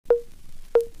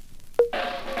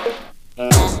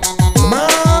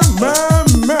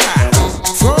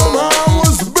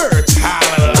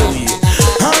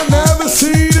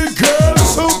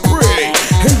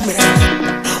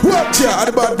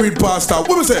the pastor.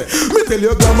 What me say? Me tell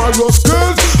you glamorous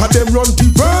girls, and them run the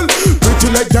world. Pretty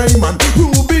like diamond,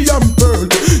 ruby and pearl.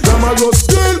 Glamorous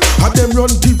girl, and them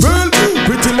run the world.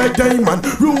 Pretty like diamond,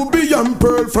 ruby and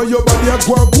pearl. From your body a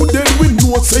go good, then we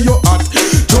know say you hot.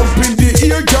 Jump in the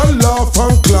ear, girl, laugh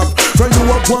and clap. From you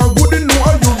a go good, they know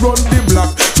how you run the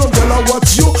block. Some girl a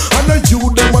watch you, and a you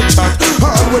them a chat.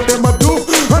 All what them a do,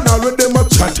 and all what them a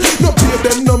chat. No pay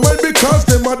them no mind because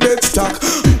them a dead stock.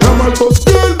 Glamorous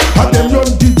girl, and them run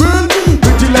the world.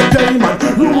 Pretty like diamond,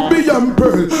 ruby and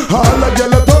pearl. All a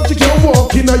girl a talk, you can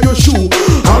walk in a your shoe.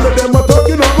 All of them a talk,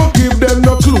 you know, go give them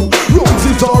no clue.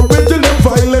 Roses are red and them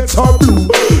violets are blue.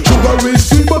 Sugar is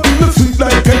sweet, but in the sweet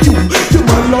like a you. You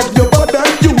man love your body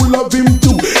and you love him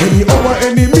too. Any hour,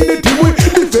 any minute, you will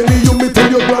defend you. Me tell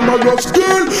you glamorous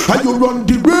girl, and you run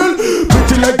the world.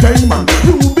 Pretty like diamond,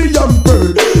 ruby and pearl.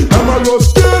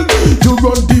 Glamorous girl, you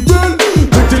run the world.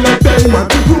 Pretty like diamond,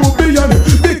 ruby and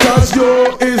because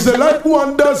you is like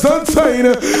wonders and sign.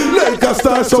 Like a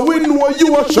star, so we know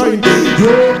you are shine.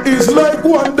 You is like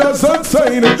wonders and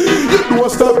sign. You know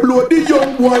stop blow the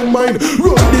young boy mind.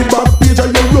 Run the back page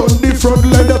and you run the front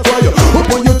line. That's why you up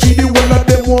on your GD one of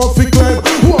them want to climb.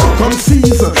 Walk on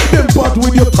season, them part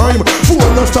with your time.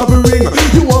 Phone no stop ring,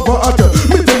 you have a heart.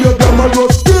 Me tell you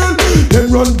glamorous girl, then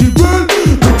run the world.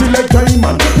 Pretty like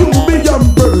diamond, ruby and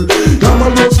pearl.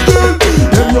 Glamorous girl,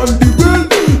 then run the world.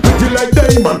 Pretty like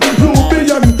diamond, ruby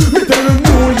and me tell you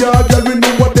New York girl, we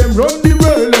know what them run the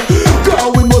world. Cause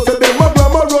we know say them a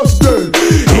glamorous girl.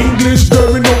 English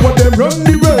girl, we know what them run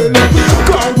the world.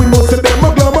 Cause we know say them a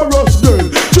glamorous girl.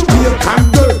 Jamaican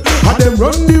girl, and them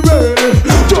run the world.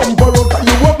 Jump around, and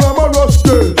you a glamorous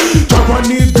girl.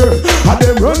 Japanese girl, and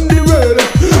them run the world.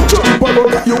 Jump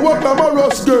around, and you a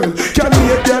glamorous girl.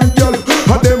 Canadian girl,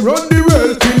 and them run the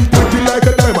world. Skin pretty like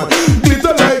a diamond,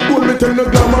 glitter like gold. Me tell you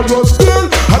glamorous girl,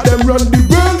 and them run the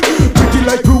world. Pretty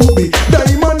like ruby,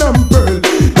 diamond and pearl.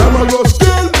 Glamorous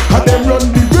girl, and them run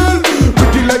the world.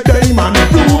 Pretty like diamond,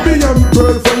 ruby and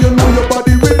pearl. For you know your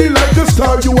body ready like a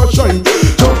star, you a shine.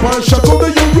 Jump and shock over,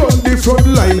 you run the front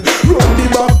line. Run the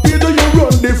back page, you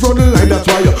run the front line. That's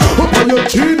why you up on your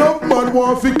chin up, man,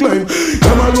 want to climb.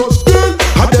 Glamorous girl,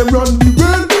 and them run the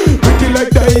world. Pretty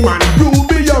like diamond,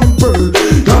 ruby and pearl.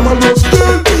 Glamorous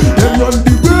girl, them run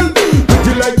the world.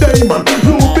 Pretty like diamond,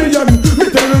 ruby and me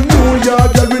tell you New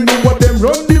York girl, we know what them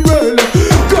run the world.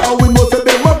 Cause we know say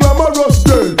them a glamorous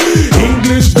girl.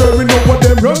 English girl, we know what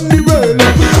them run the world.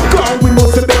 Cause we know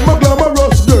say them a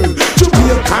glamorous girl.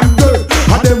 Jamaican girl,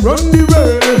 and them run the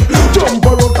world. Jump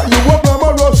around, and you a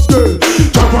glamorous girl.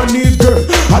 Japanese girl,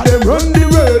 and them run the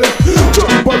world.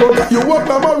 Jump around, and you a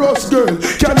glamorous girl.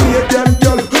 Canadian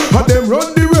girl,